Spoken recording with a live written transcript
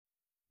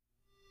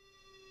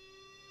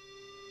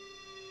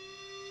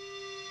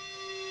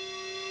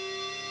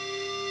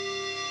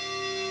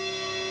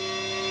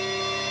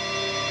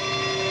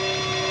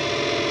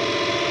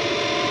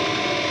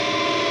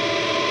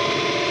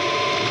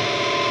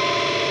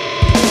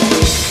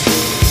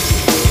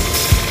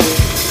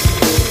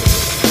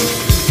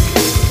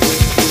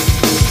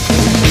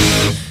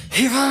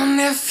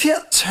if you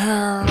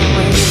turn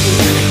away,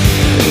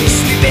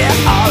 sleeping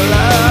all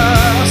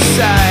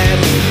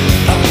aside.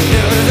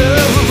 Under the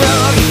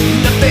rug,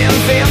 nothing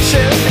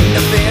ventured and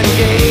nothing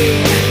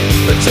gained,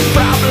 but your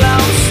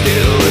problems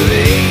still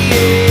remain.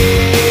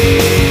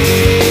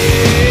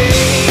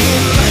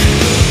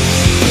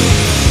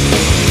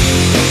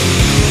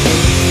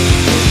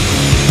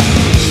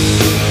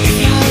 If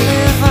you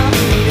live up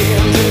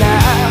in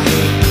July,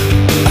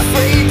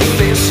 afraid to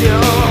face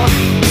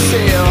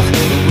yourself,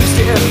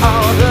 wasted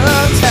all the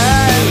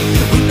time,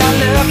 not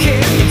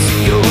looking into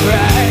your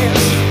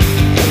eyes.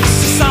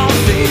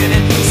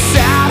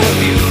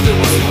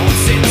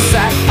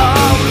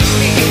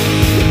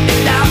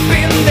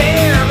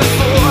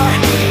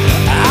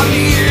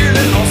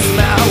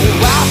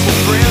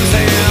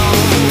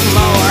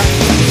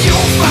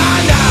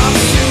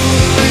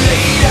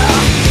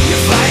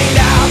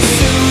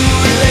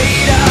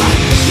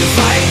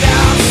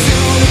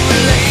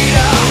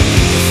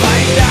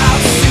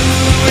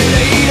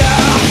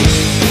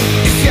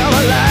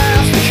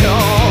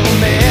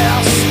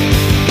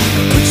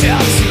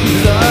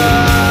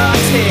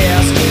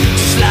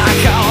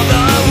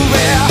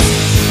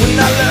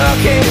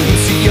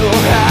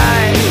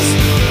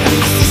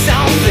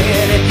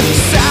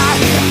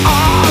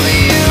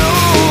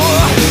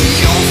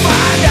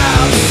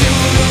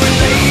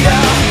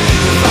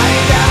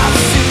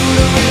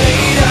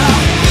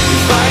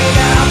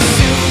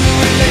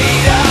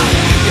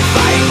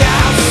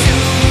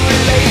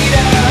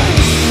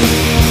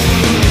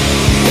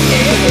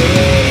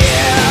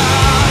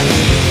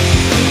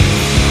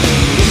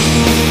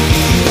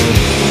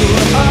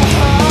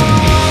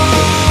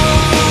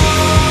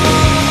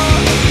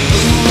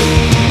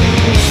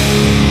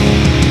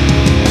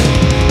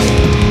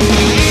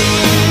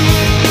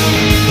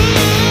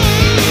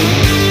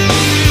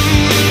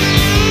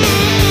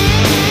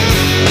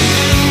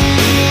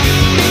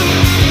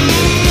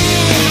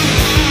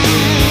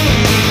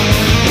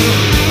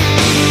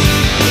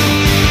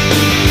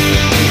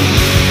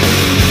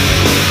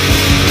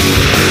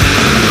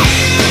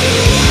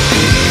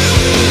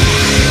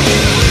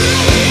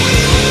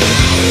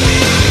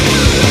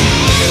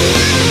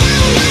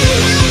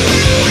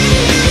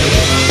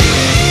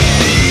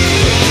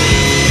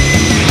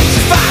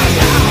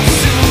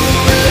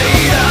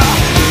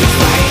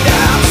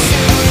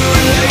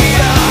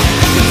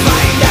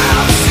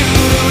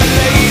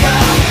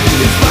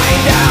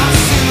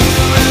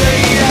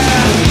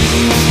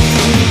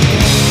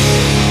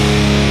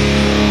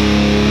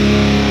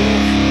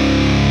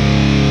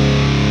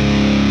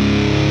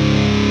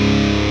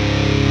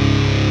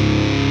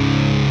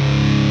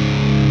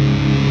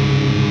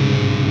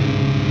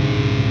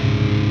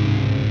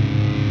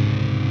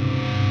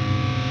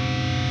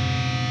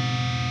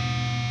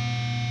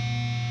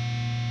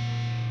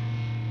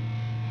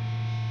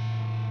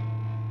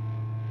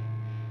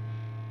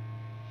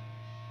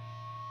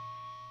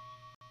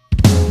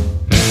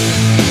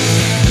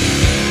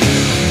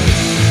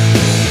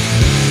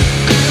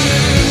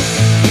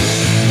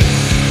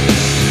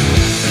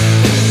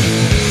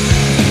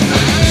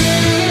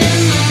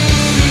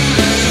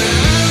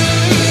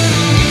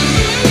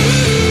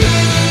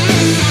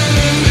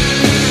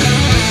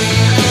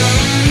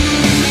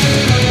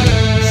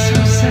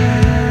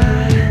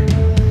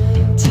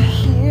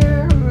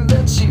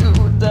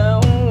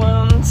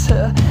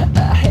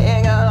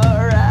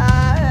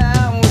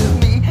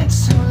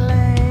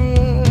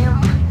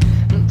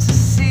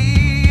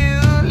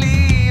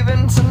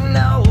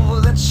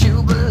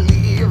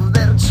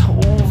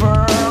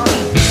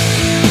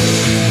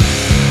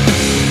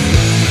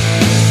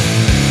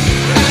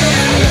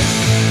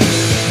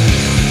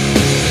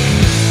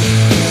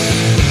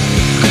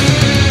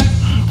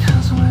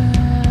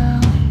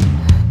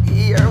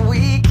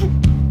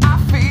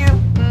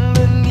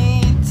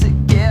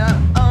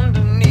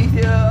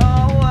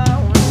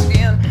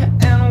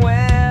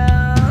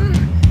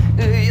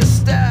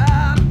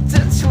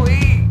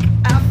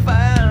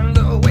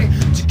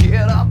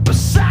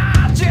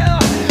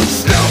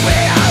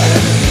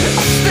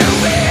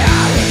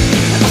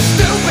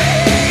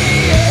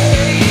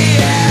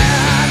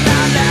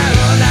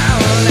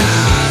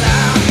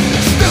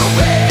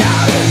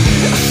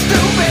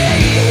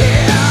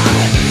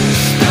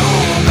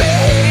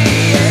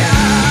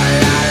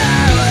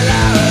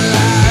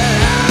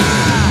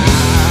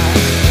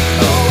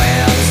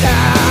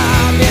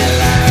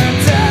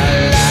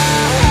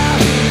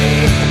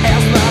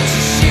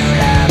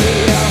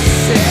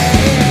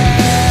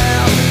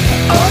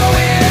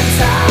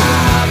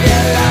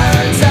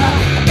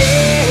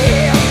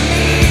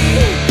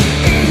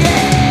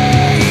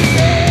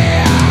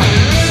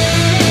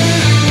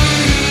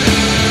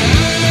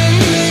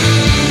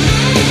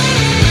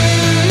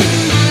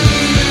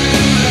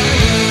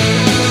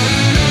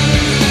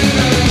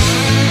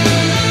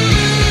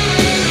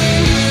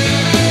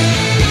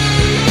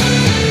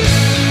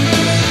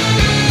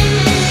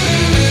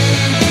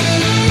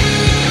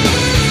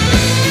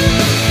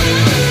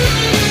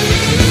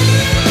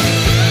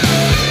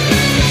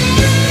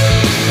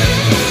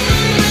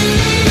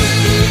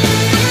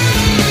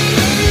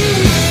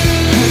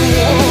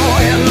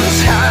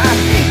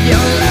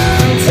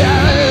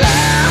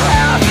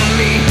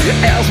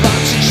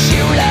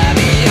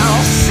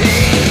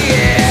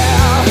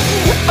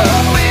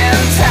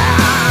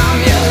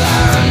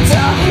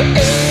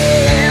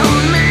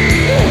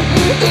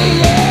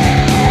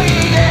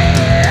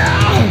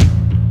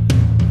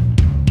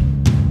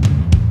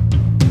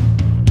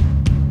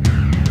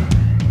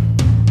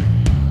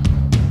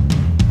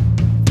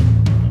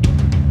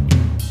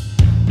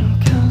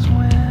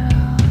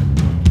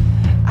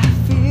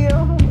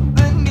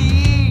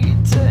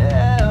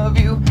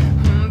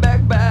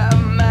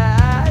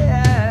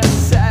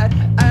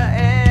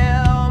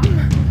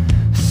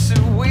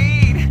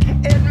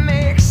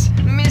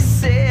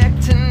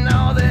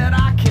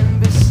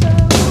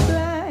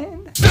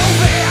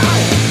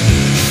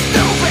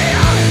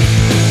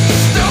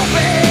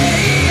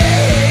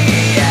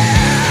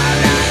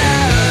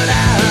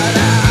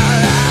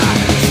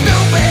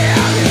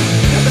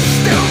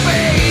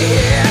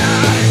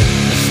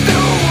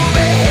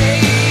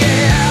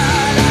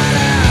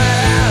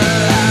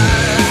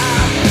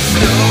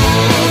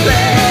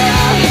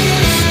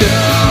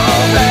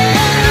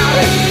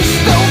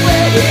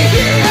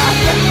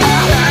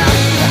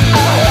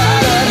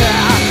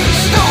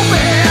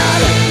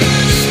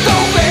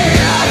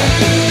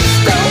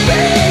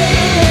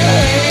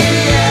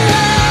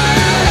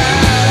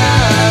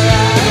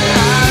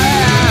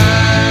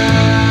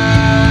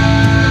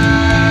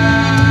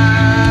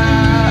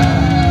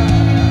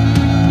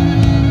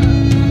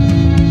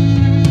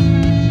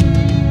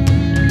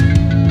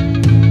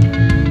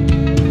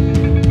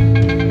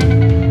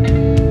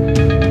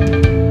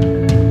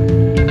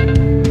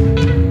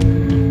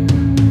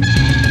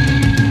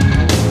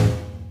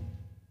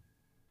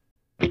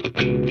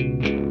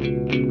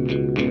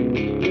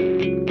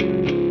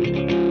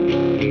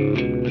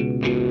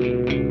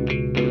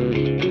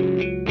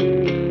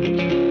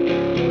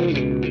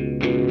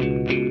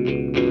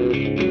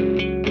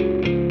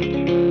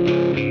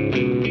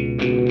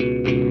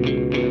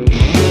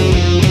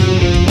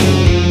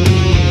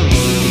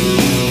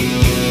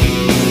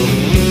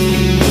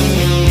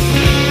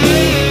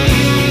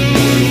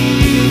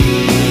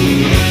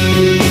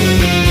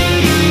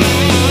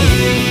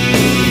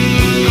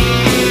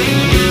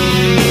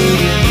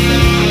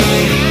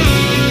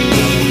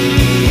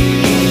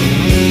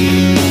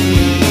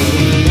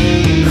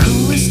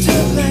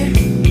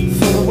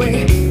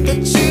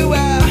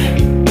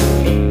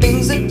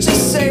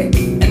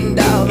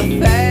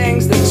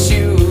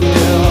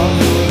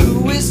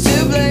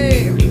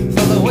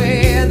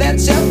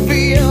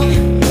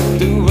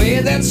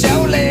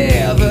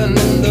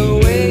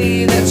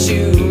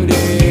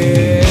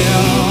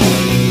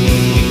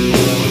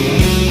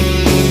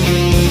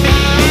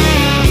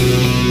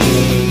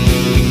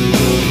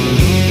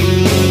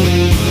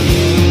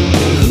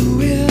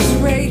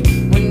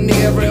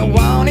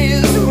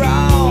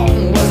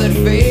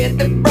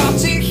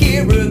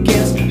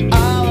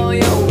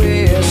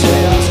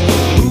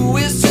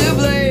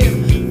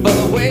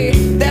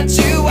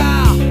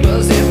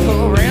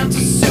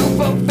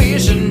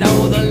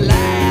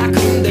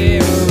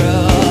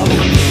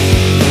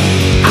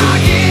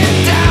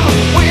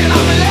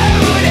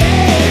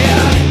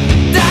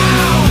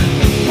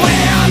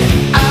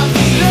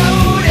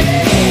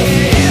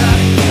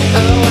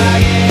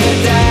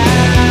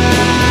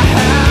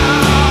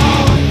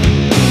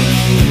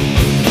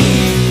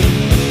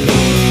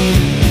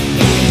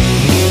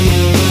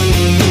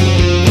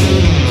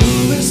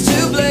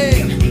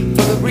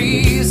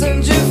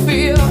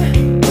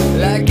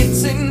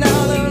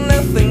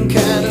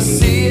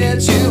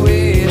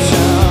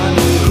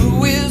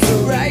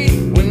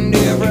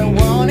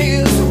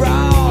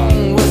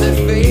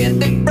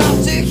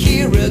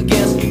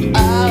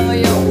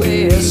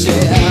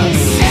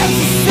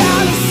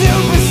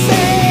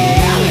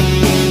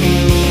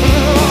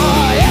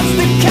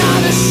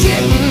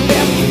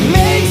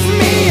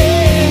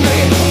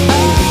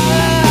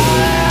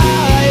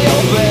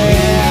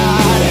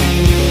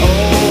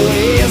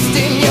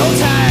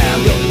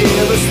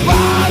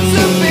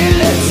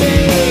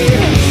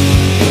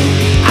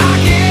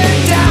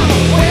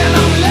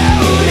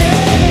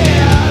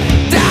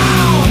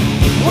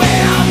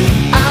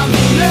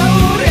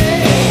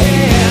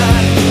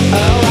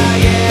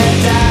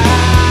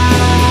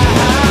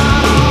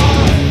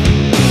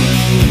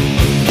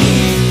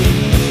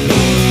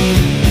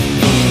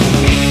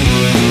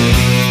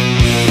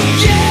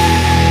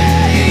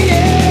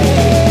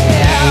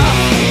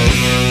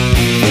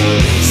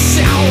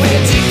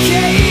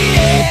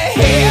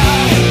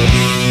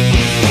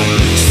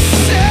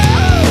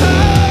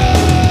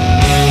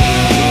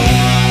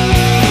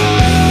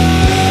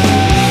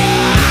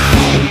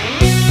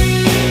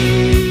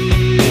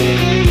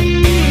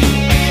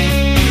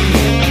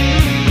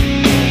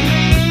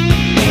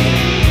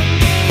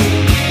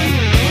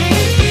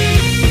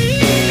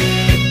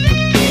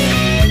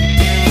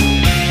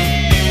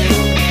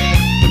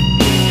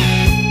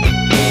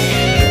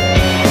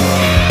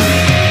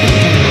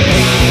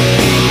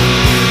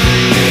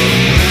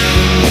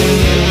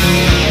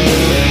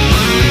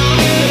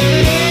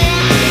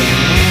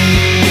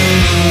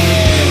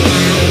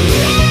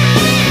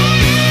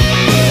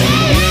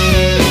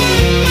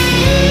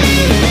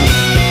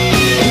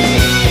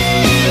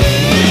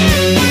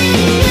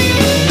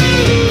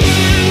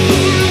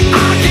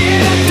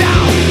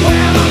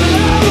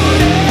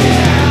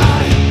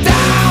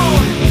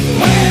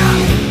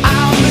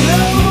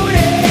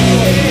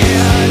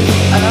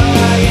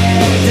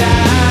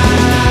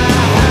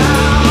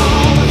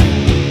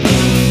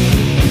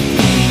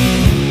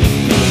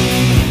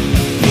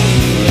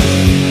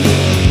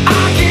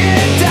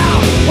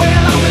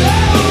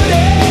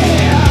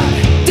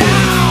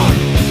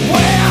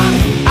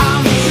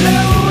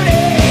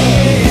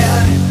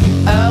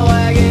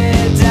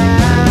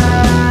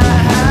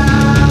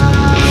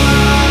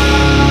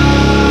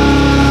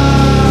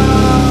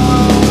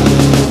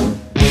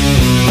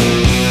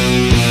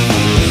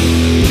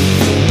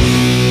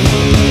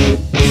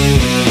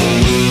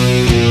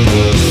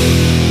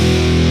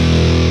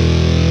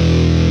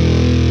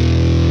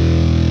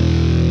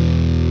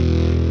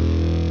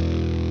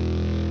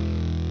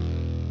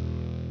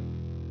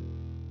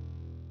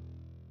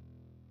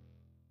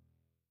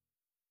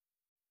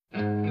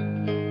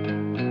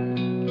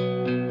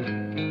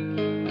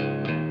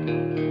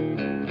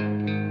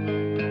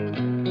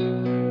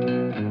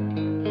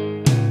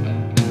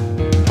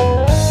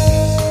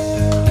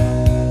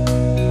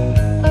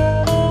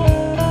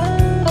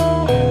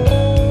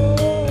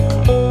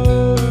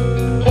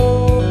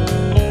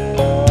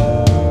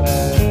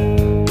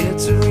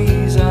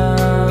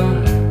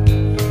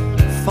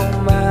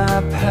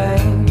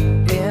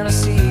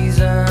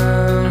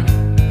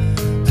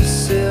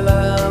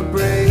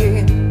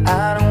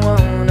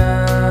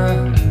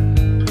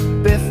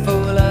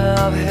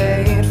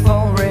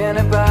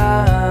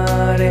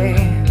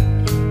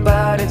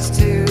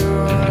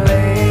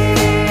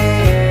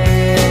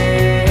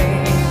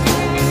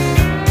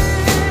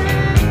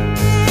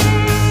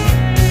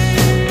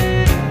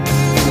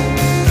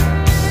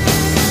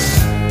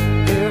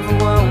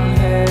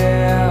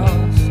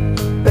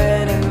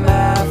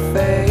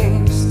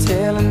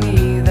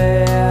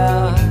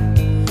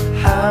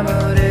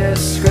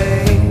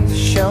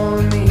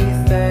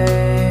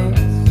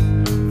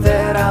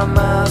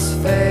 must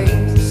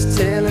face,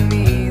 telling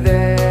me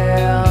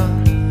that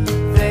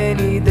they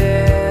need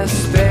their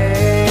space.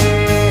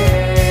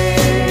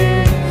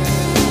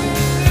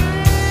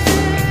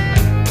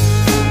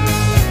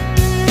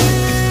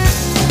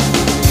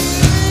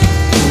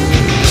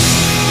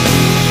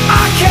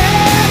 I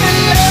can't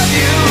love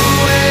you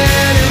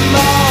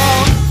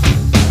anymore.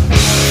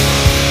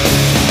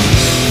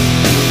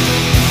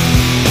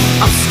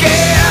 I'm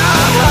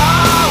scared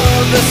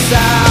of the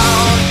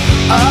sound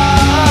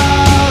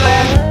of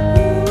it.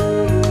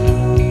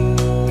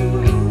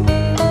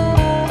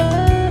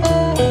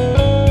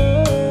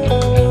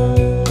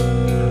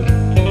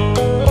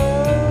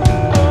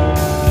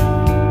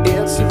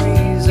 It's the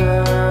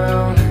reason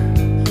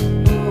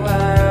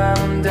why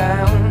I'm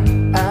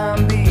down.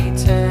 I'm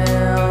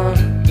beaten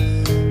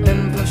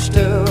and pushed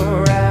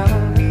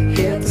around,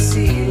 hit the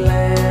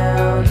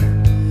ceiling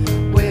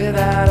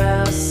without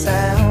a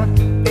sound.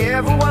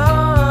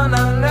 Everyone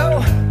I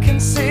know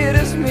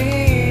considers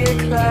me a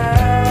clown.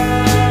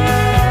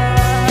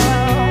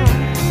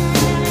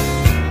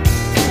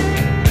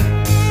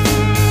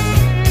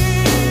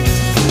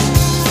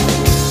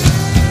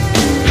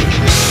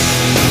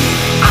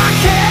 I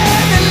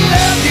can't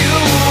love you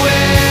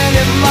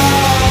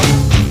anymore.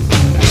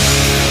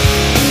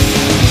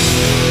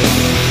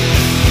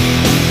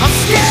 I'm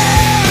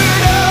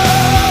scared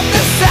of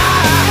the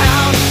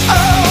sound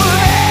of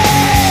it.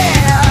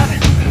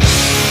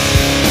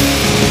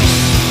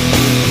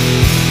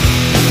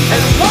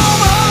 And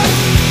woman,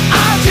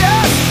 I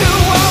just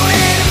want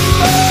it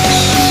more.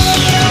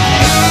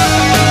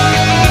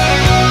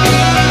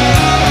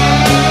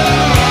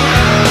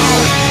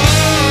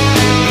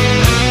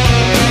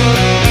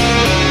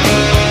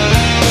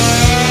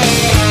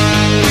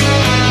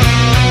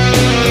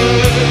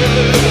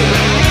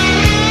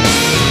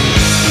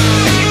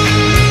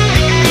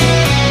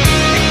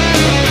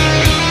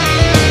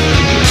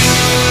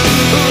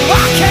 I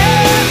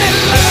can't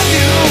love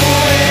you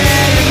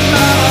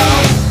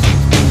anymore.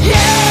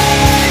 Yeah,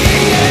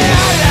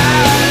 la,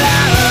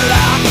 la,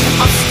 la.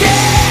 I'm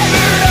scared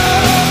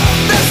of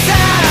the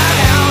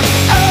sound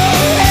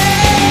of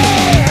it.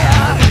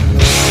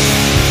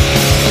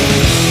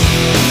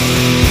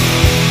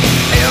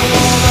 And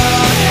woman,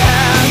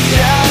 I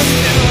just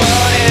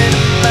wanted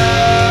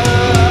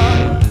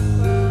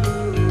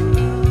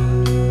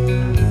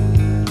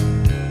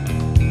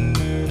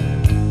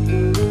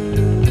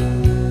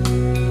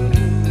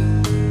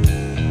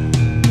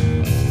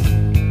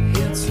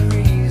It's the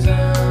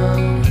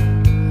reason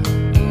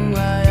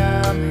why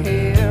I'm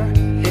here.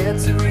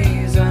 It's the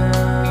reason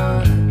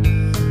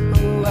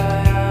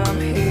why I'm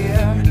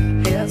here.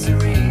 It's the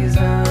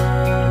reason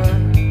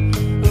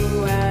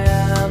why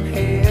I'm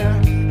here.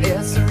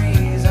 It's the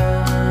reason.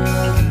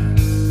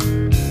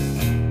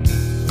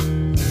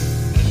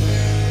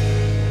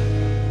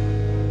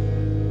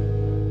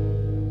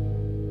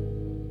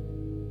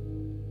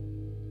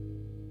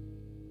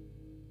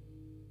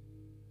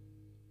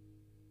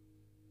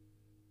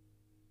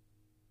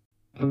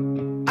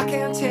 I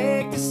can't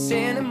take this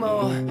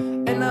anymore,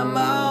 and I'm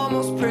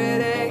almost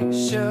pretty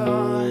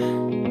sure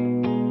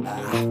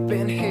I've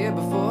been here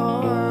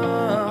before.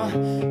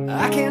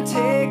 I can't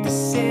take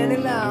this any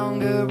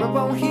longer. I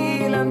won't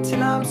heal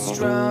until I'm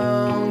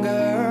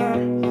stronger,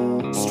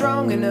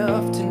 strong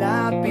enough to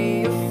not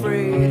be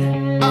afraid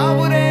of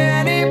what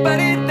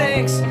anybody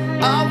thinks,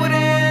 of what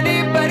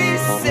anybody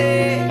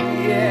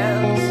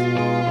says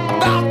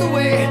about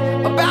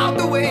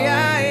the way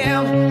I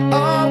am.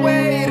 I'll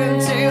wait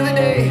until the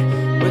day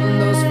when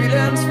those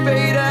feelings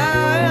fade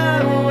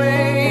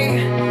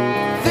away.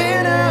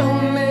 Then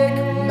I'll make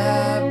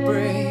my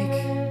break.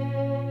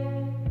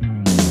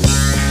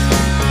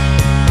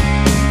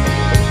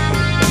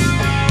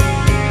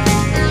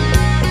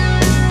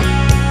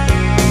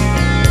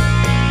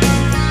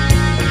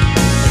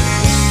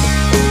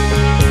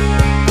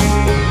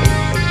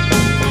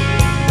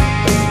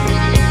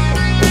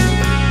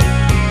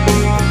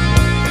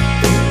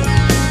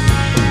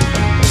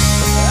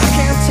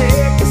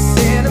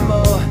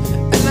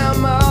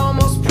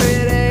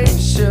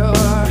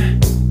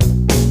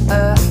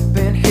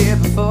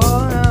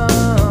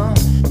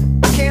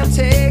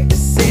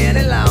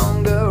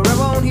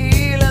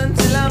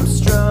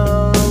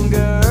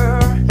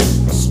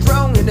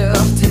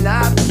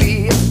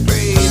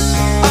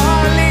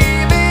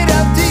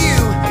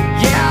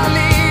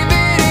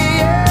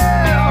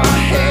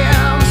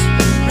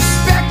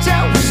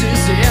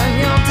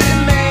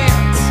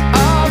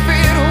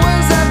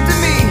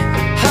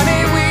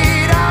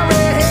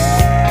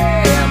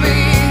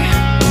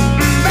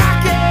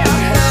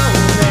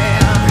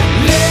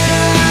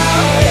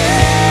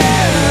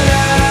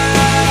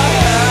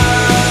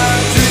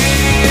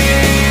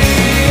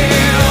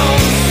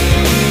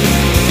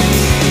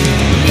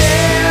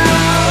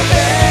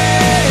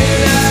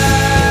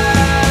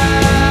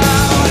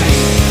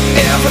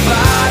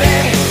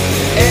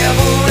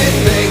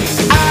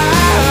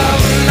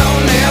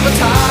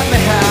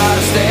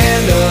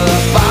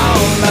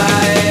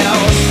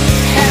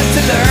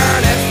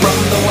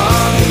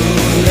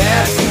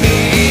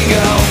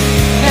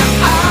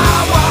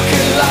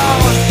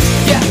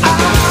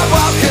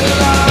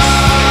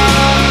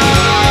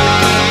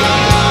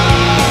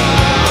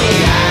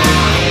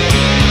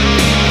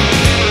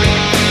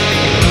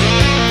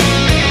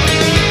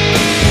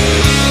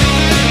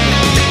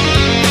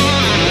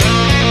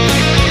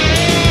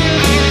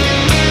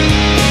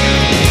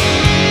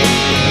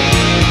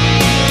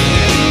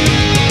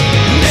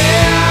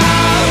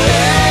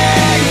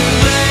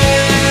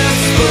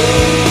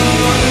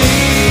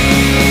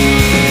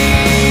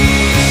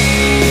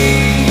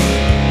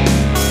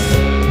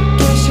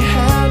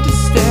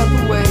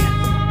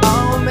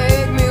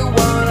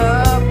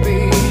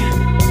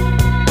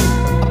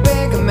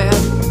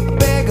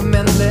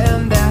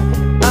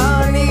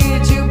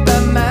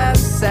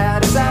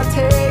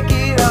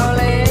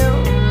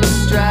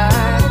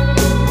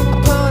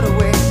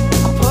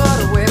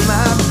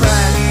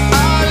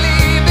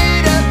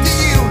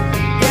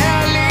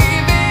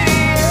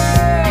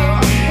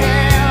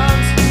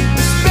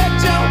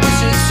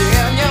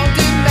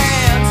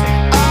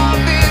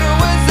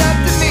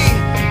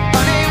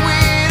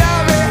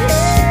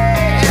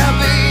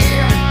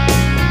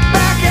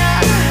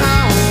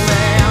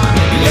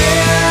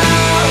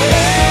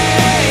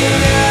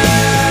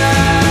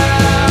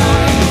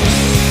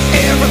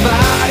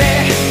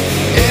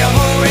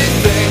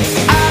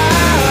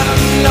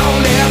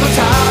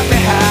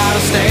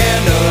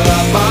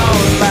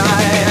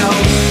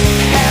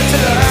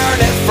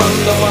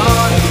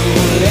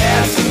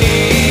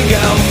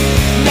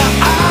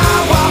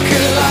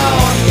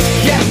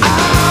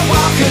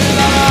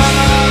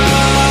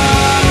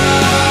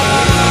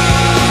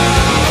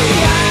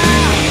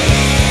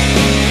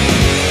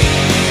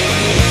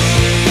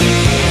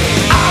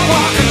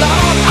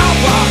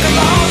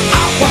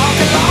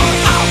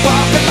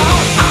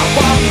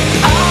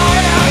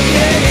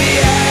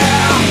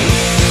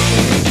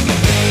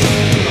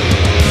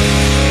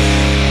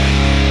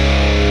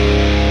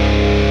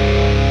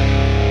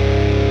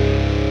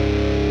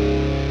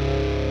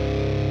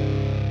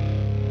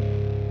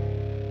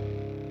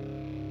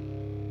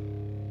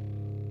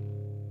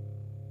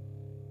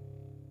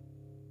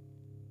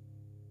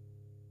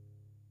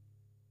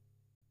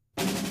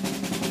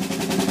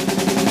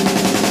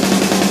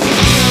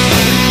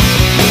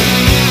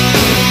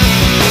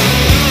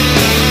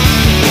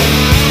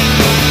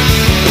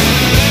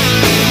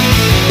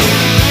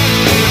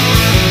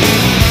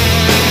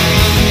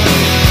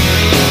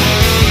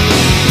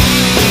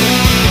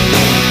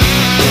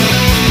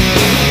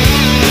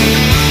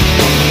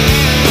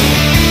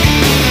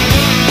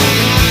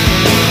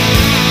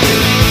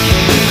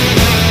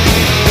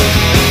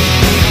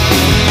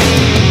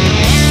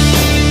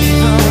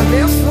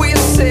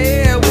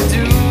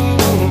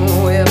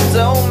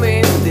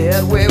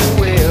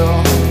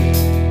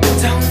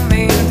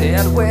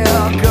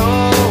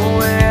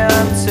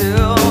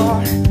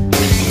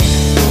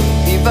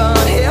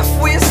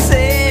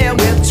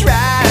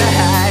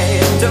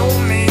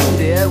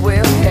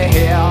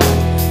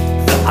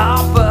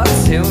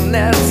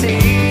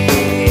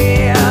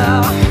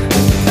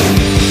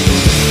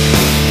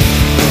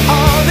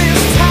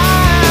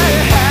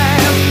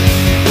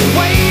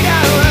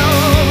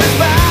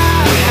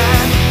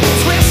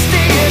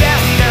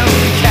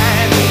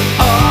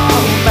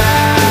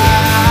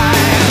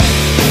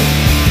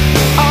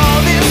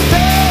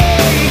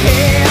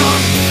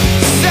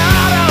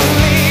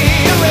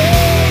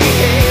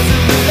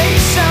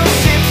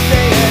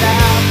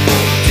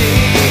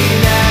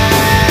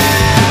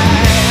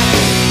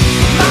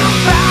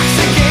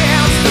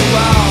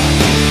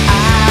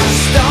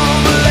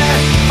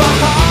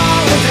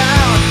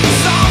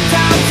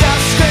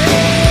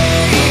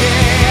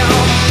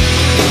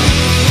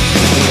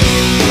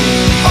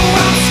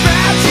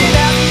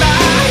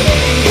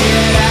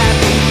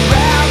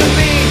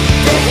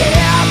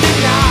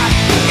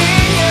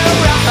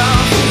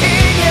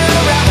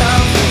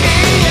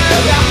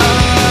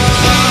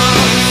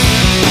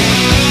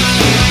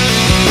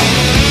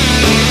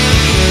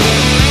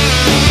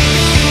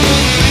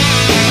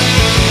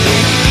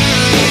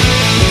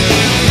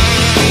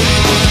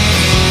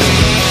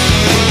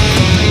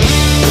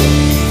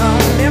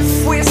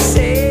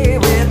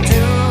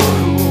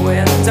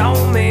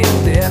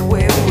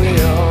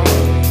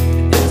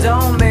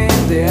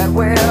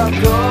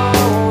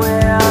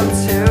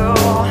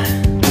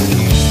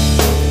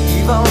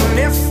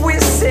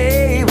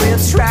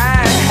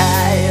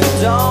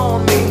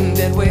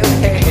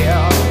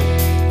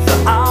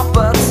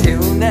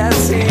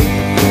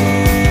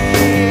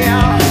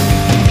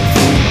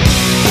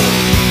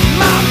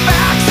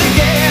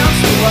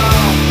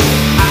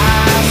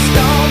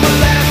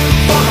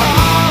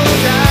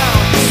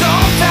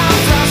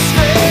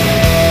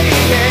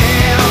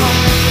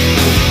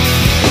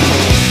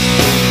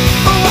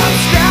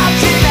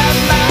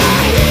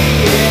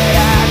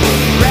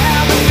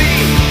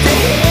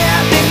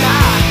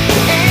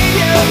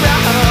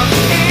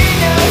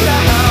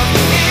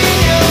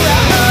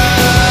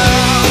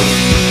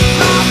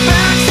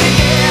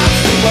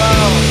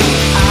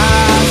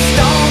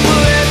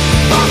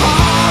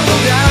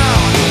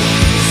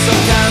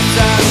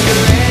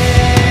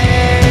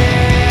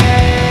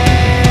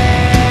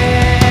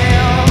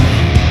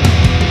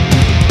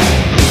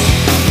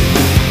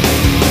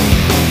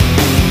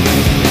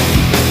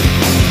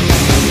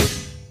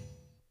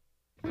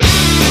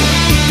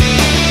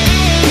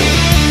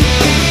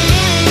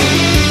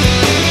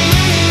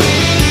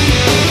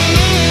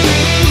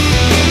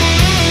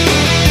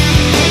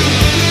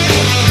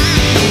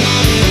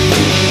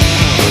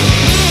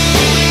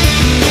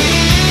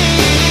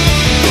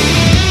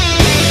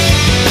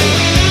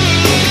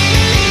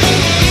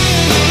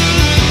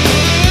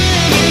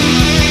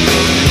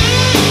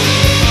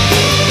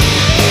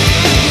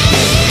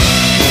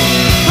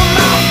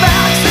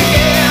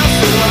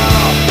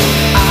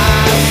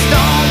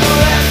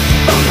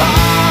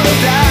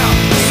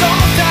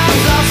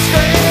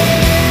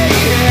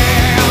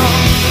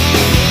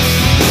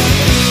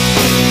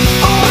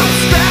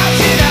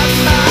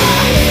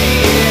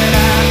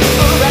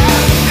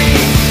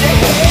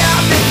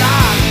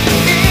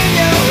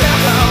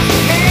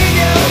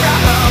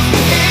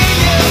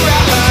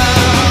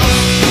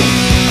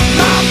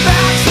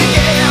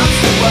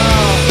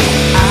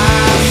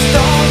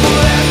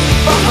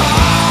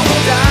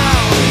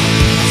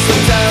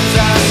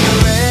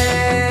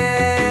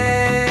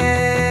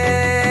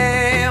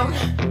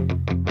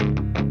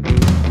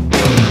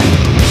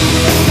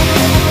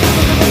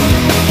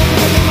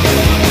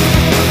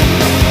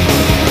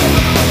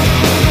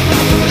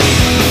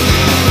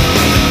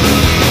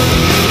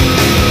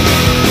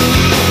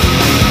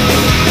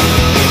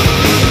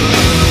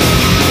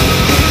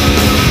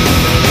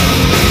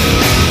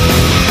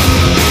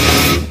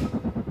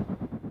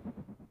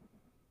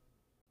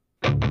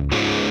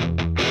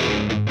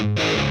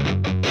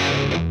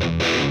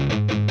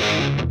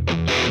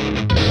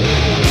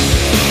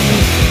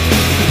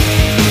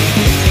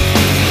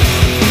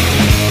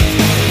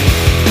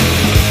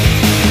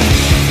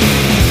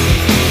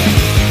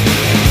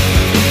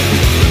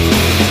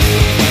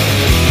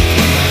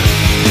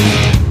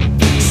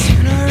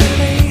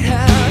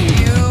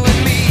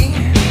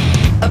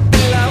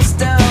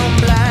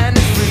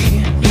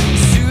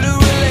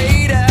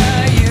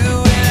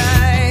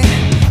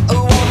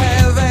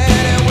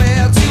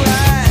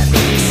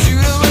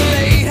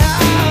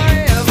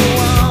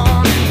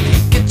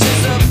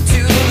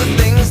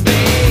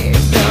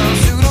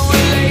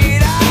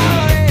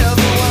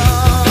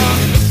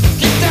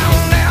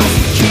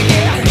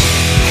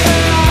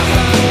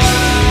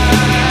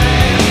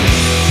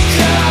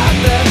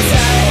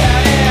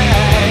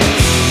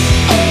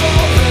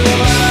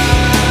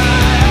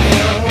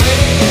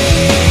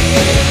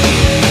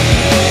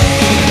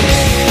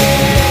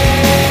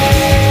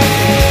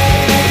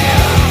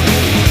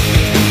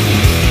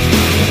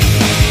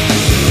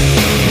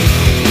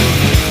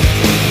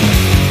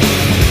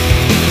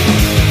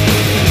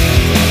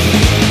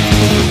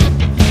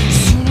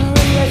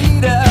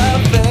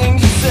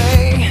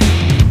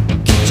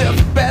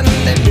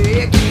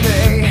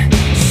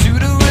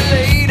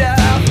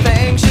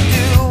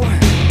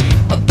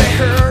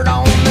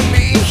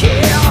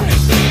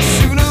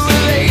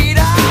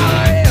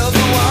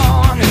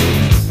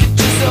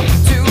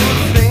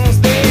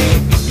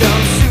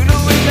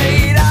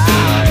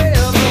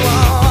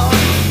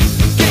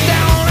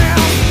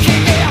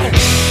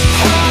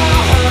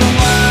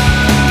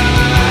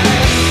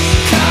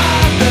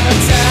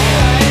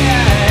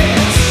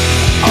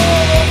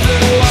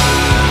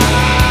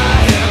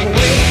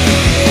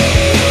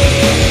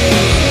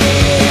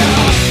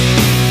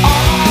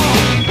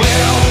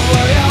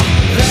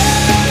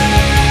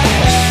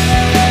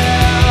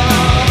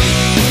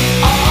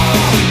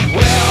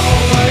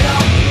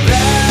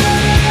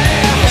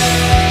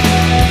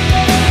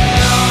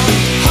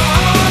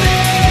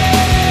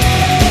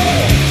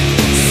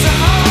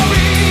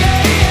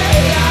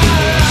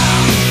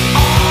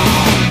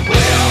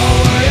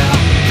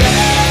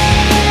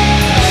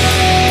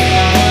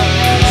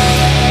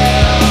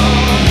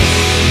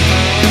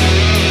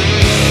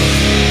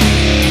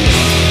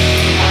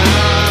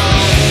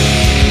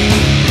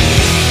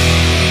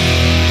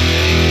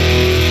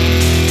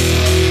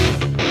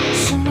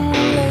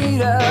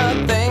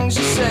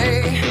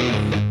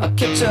 I'll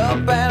catch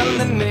up and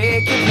then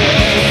make it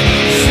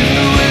pay.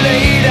 Sooner or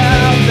later,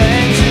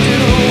 things you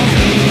do,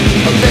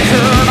 they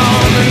hurt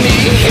on the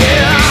knee.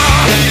 Yeah.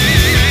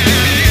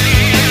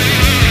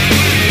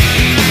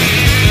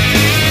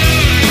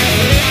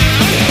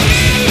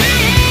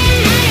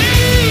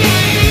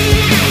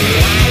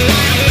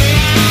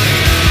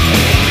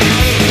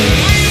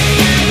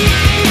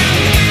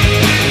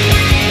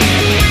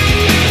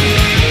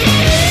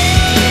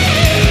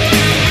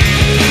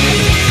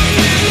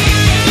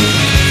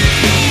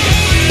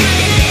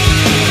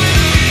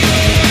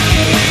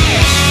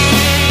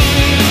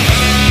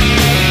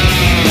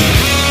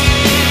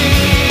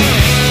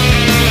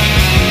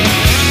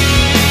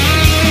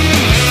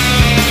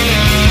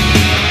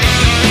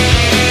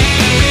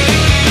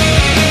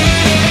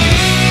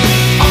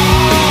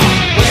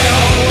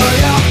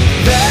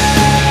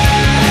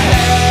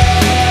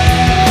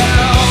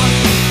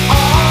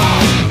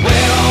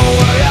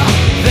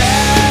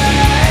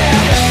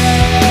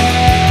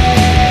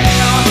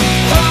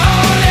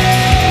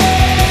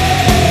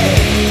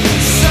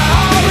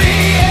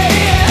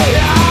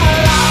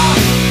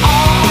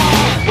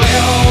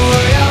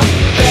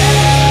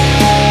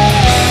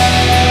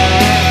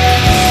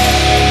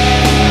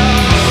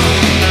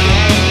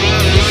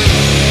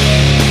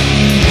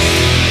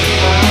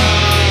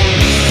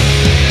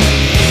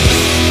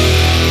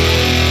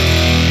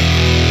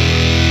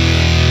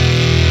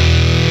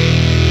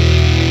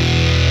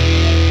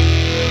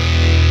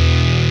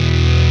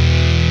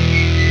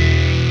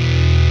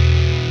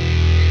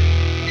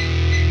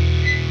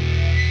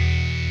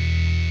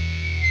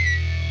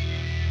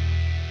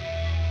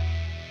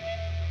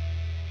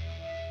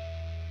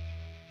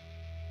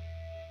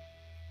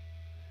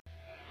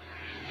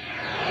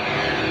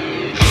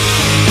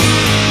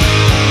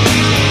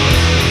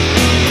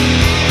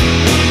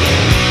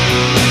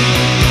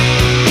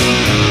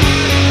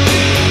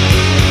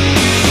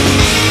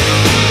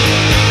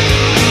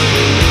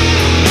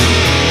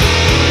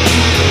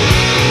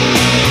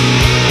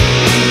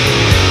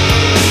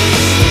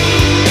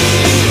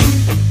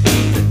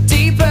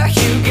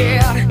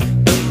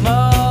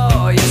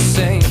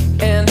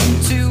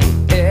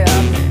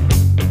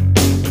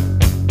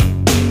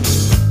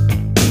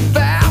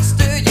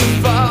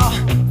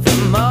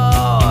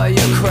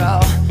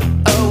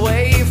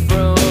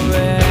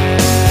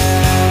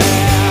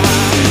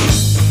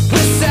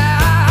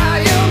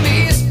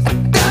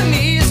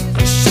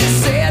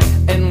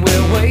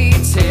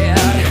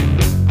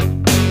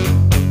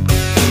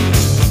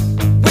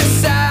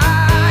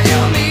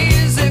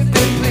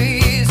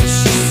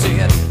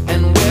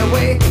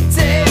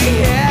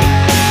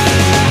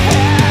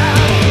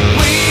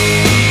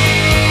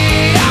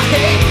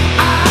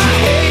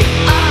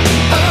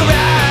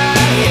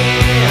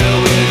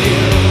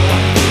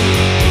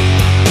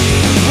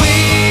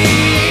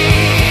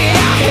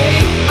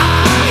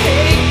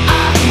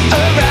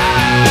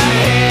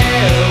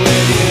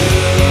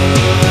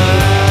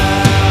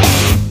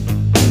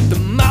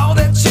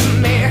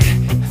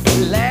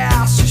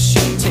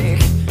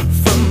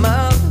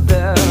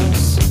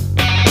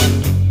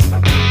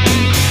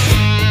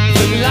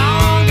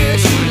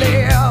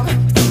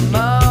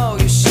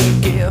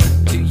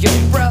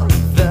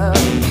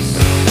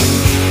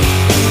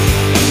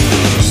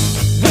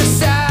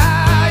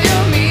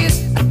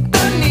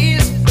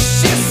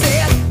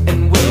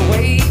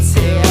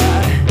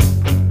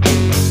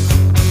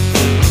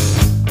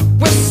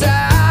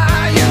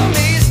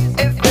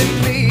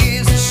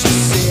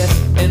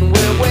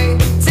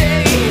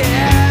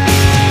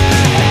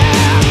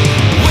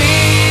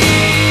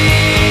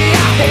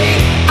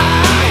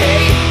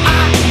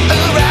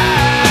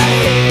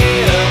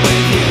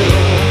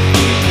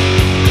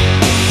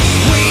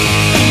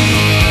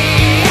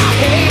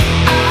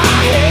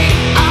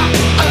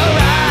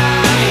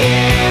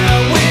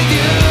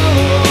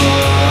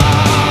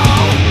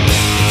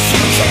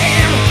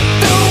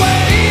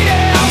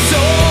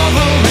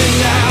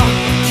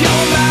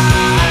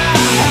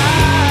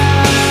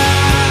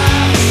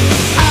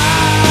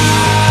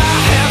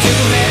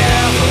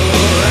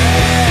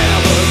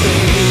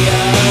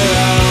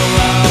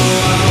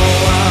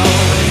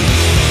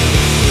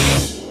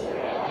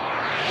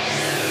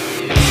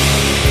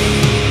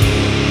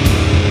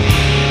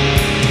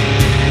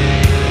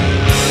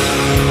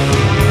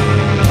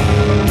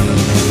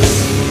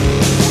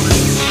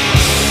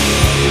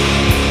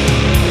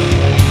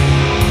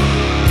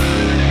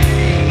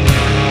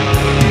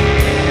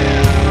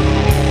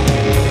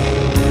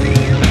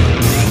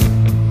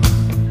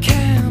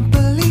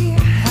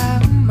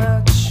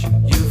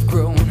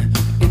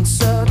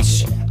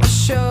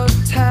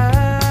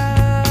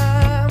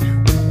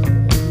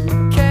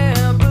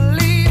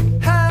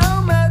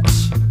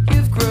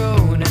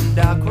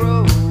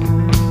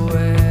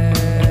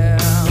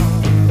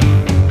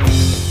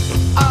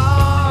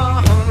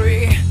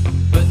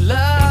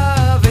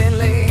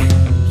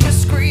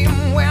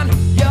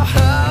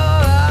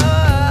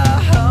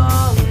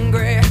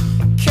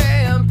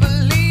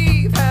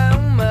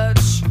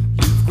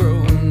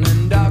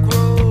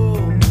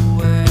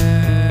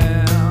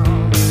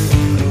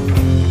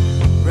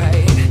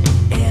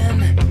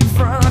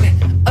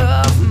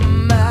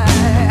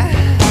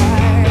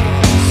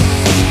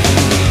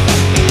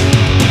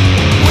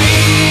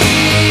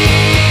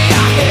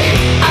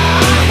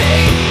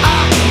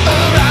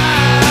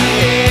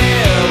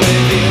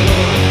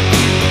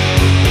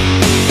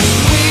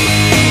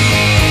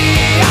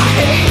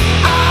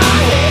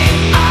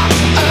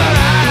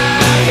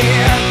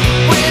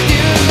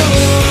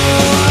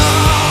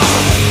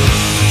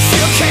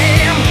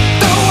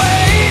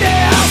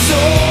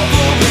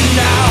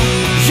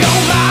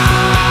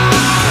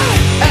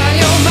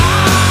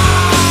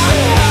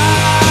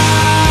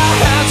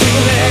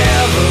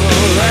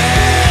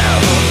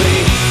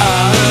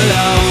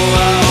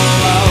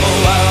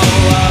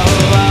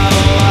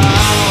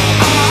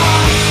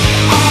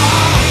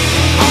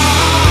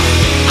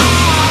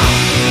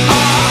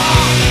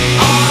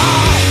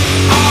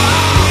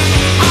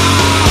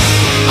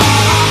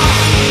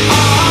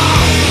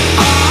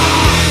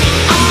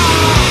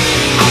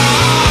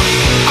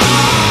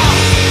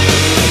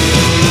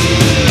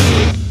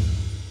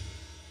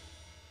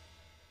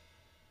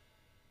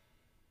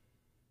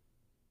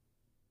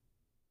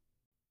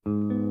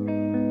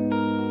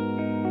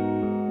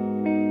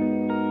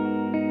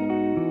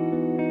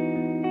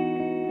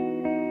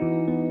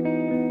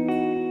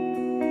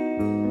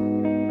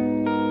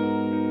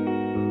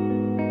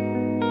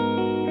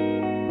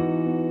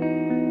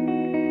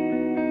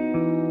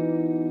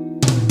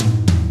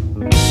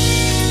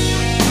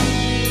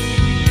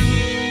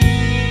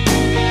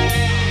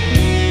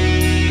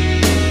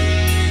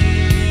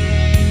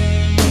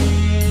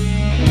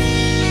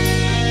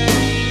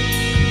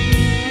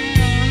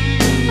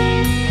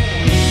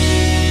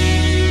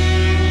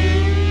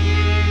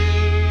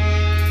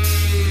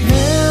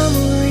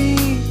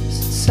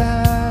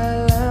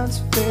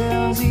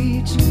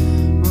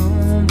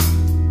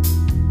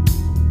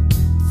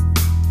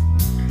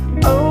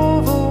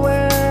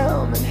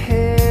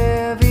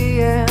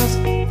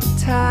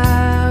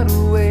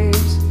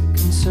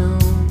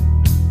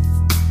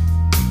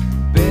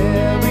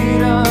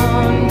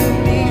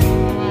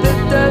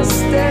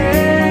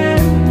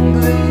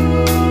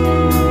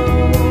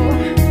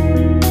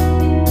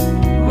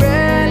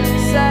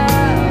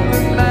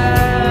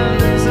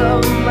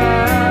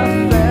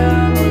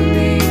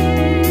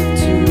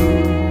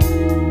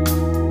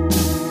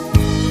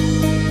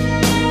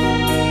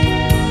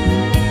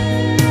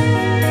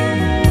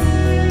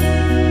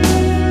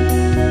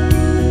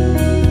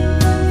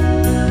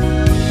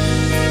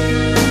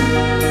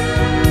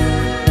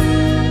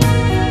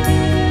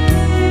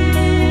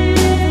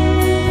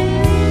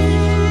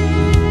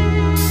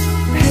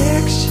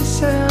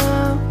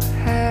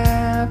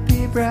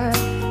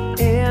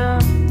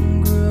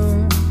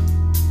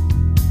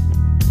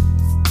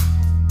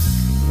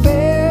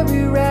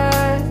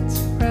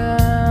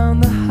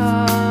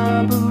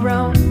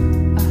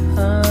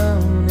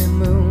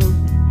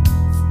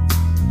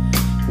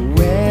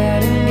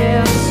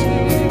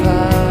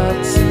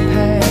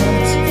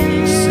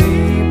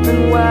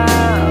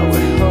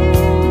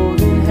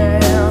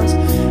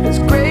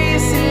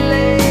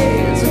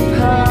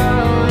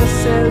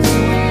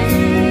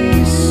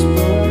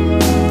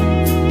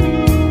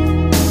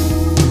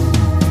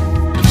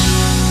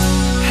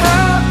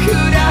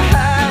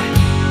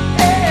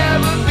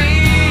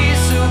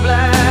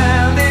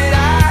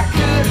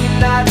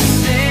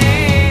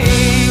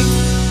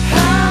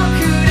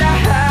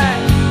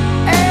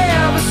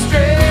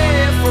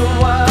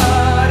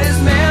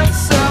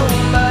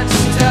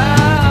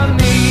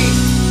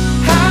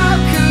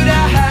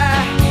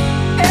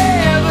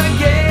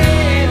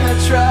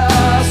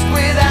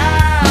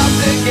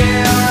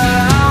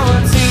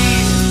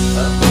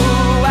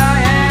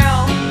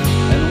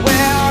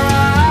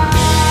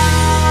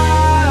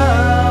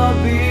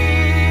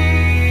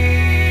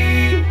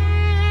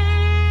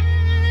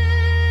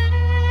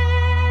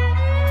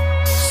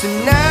 So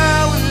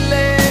now we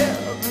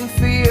live in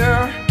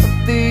fear of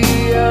the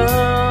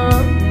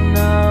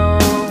unknown,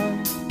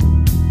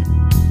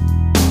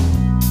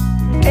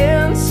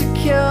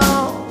 insecure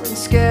and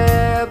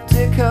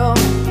skeptical.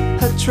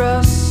 Her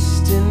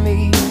trust in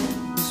me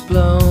was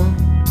blown.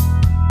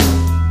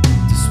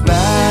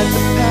 Despite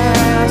the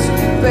past we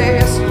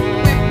face,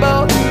 we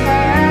both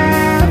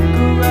have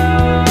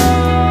grown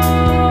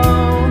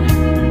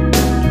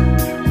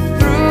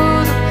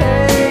through the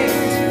pain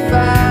to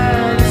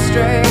find the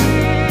strength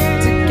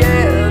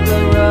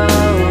together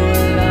all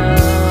alone.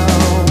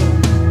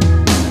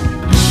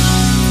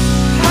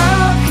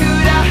 How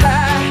could I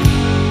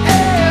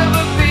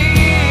ever be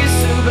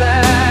so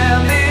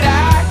blind that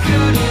I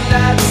could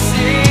not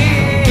see?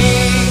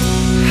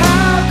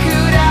 How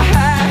could I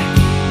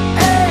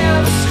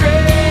ever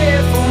stray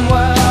from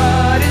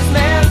what is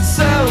meant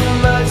so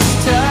much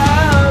to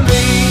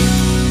me?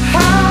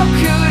 How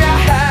could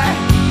I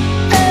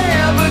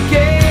ever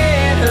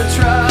gain her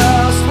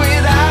trust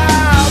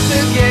without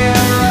the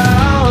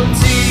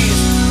guarantees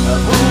of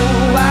who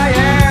I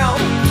am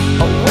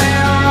or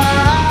where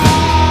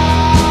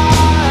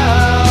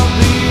I'll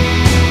be?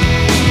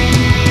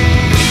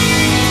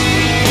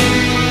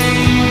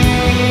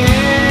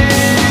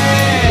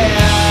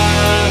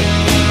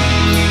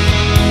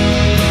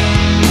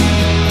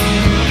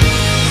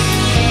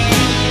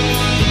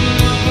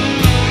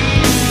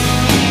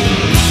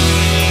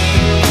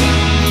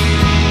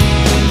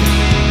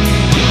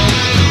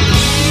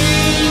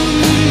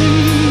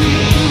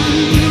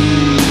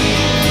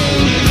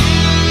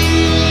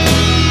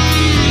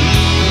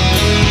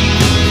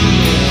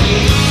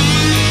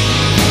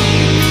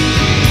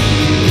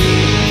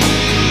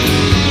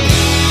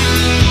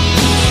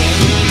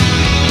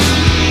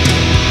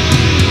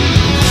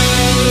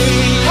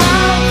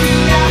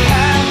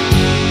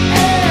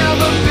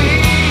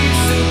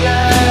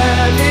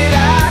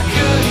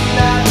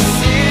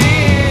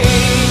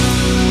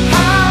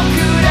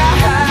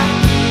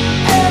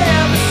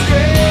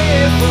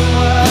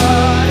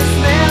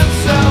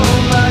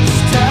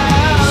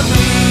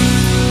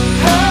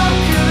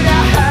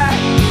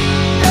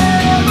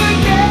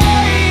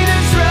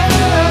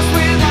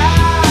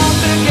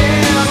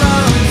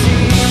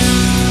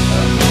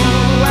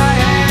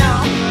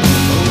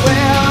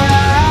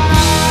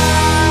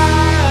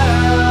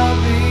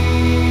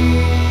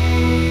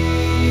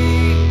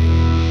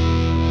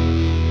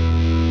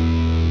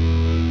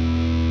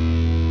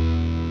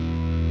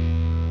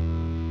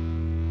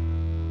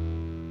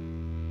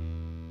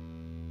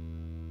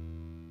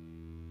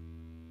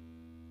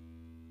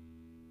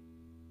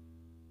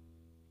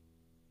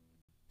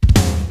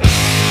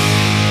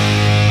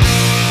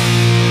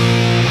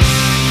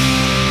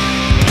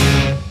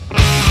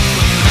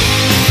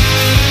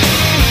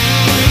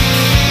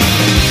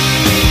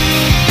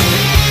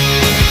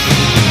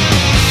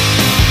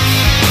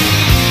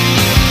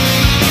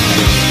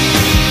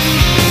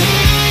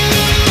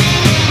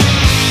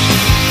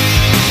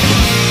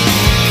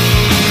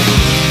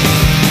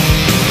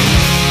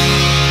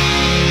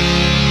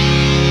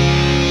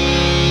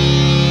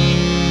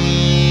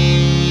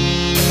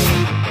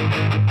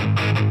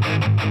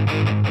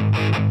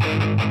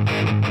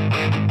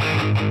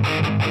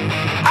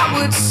 I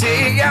would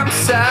say I'm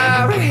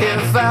sorry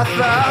if I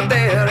thought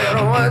that it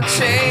would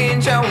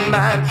change your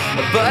mind,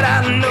 but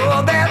I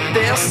know that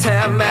this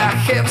time I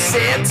have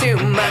said too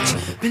much,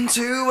 been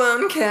too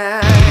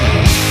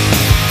unkind.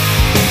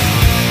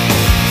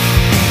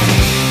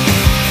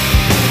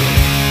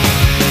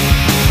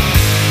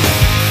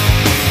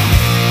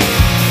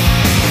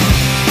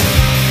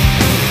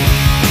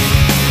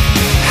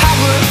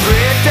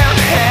 Break down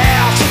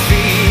half your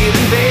feet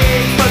and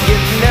beg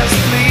forgiveness,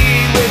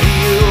 plead with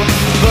you,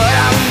 but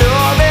I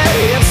know that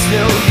it's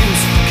no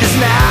use, 'cause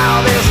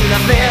now there's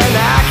nothing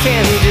I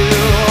can do.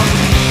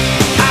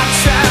 I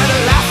try to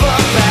laugh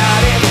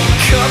about it,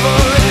 cover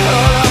it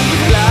all up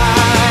with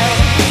lies.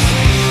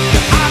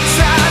 I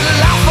try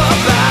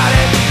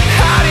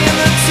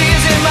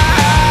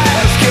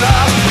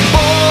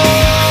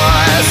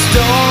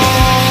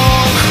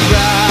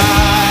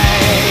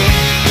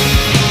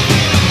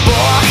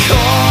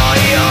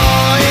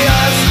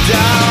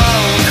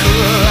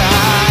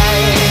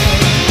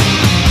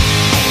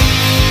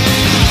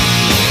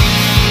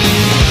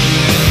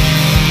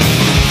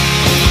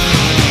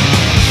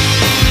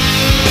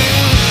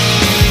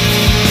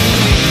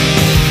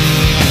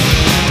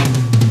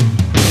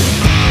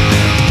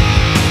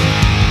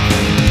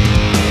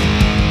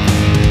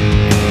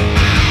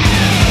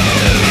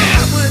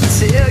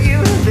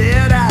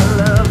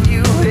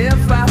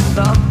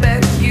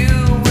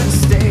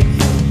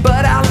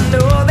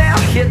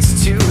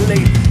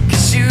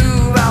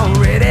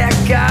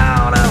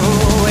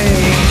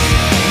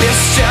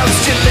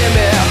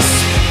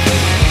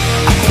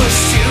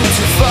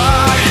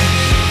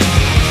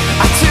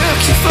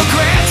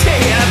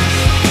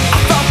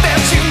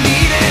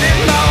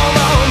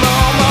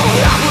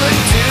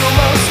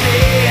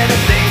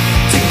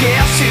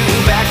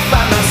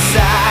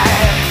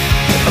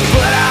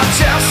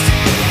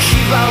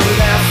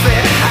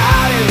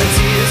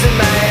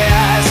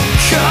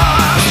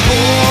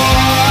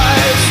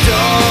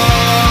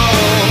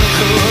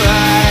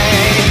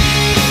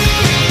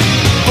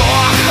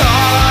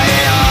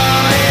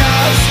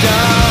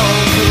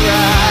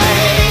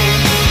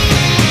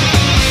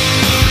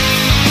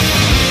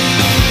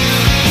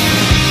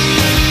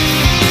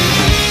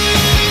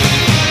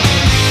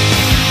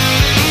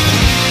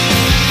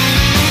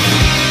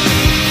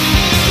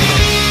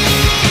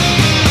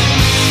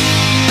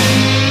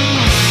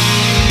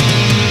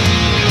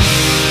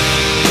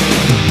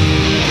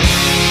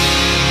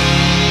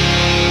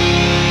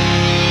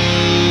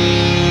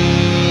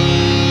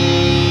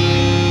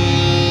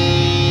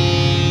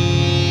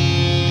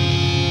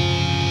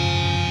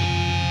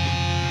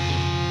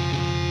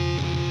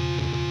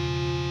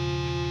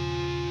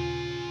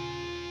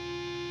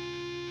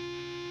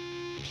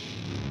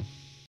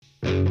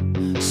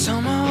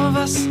Some of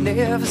us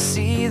never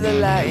see the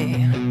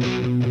light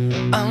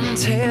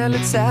until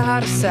it's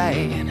out of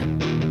sight.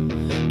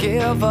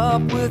 Give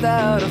up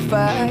without a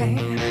fight.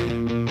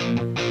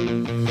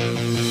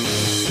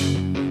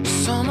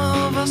 Some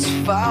of us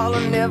fall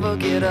and never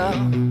get up.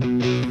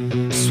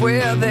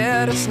 Swear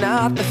that it's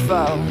not their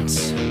fault.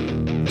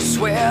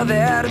 Swear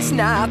that it's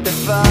not their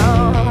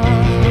fault.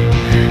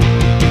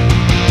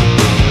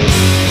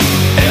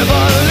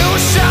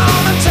 Evolution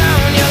will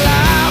turn your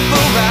life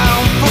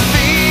around from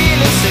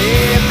feeling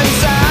safe and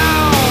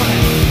sound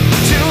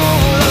to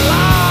the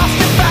lost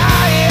and found.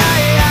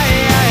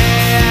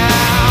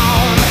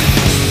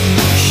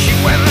 You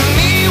and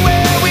me,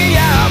 where we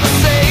are the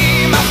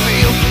same. I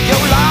feel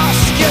your loss,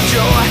 your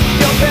joy,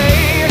 your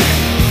pain.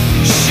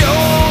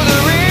 Show the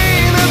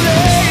ring of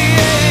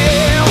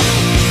flame.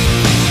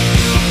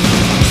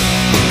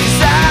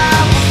 'Cause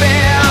I've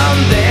been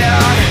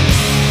there.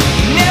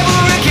 Never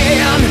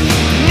again,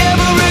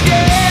 never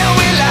again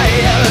will I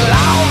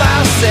allow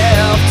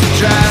myself to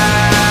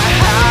drown.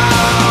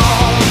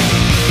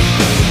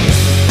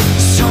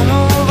 Some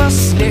of us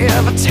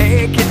never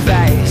take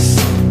advice,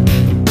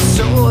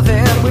 so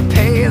then we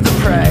pay the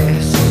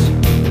price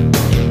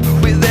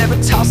with every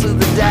toss of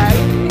the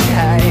dice.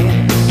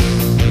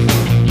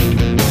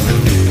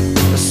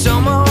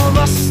 Some of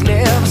us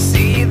never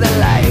see the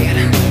light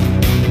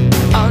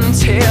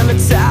until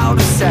it's out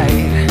of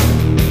sight.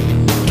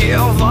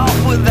 Give up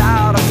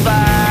without a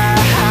fight.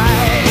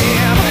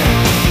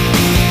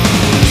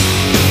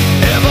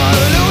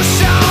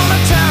 Evolution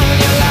will turn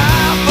your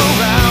life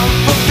around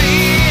from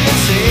feeling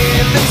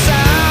safe and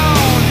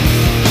sound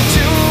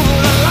to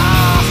the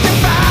lost and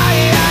found.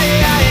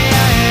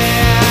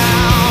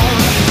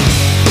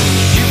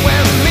 You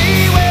and me,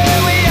 where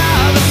we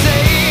are the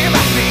same.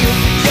 I feel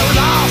your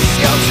loss,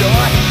 your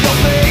joy, your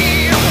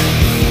pain.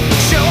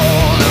 Show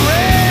the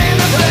rain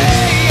of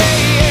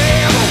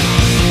flame.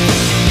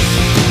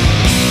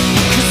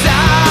 'Cause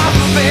I've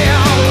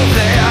been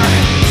there.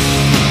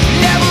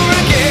 Never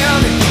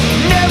again,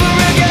 never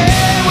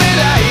again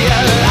will I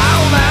allow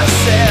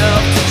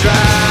myself to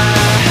drown.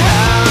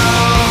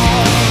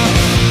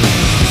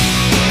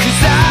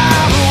 'Cause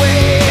I've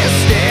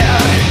wasted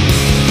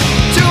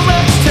too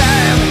much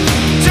time,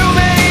 too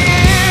many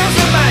years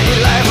of my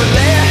life with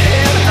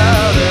letting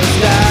others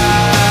down.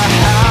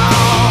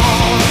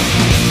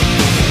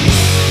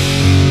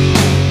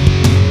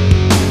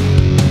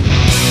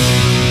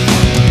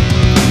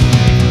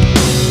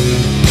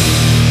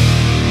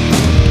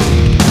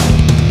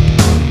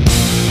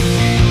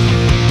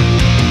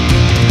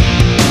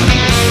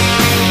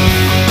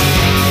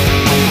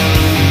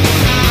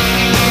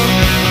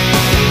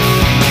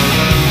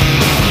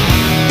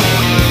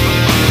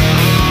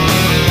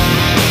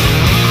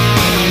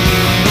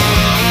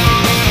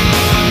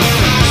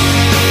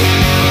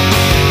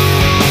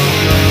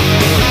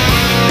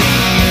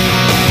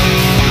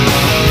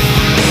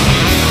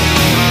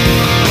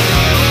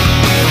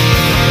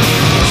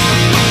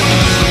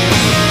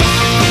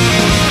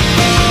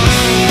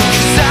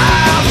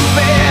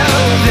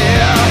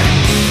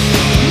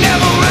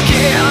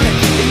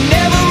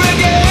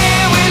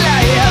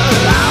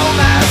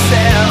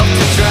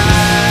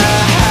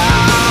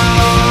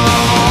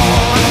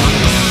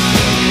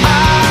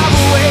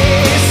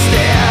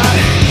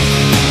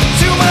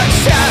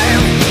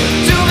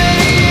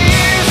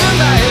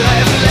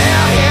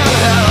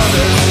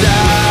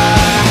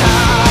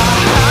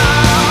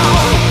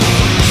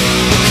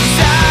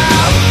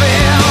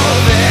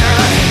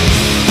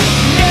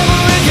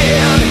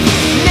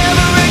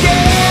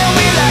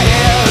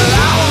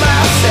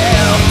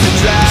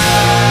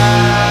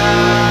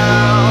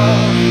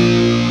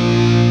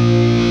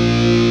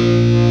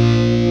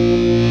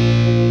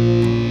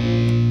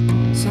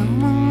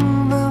 Some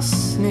of us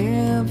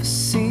never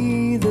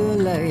see the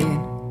light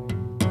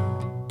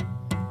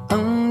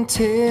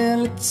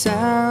until it's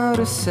out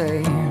of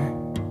sight.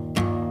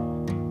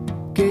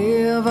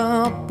 Give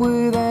up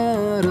without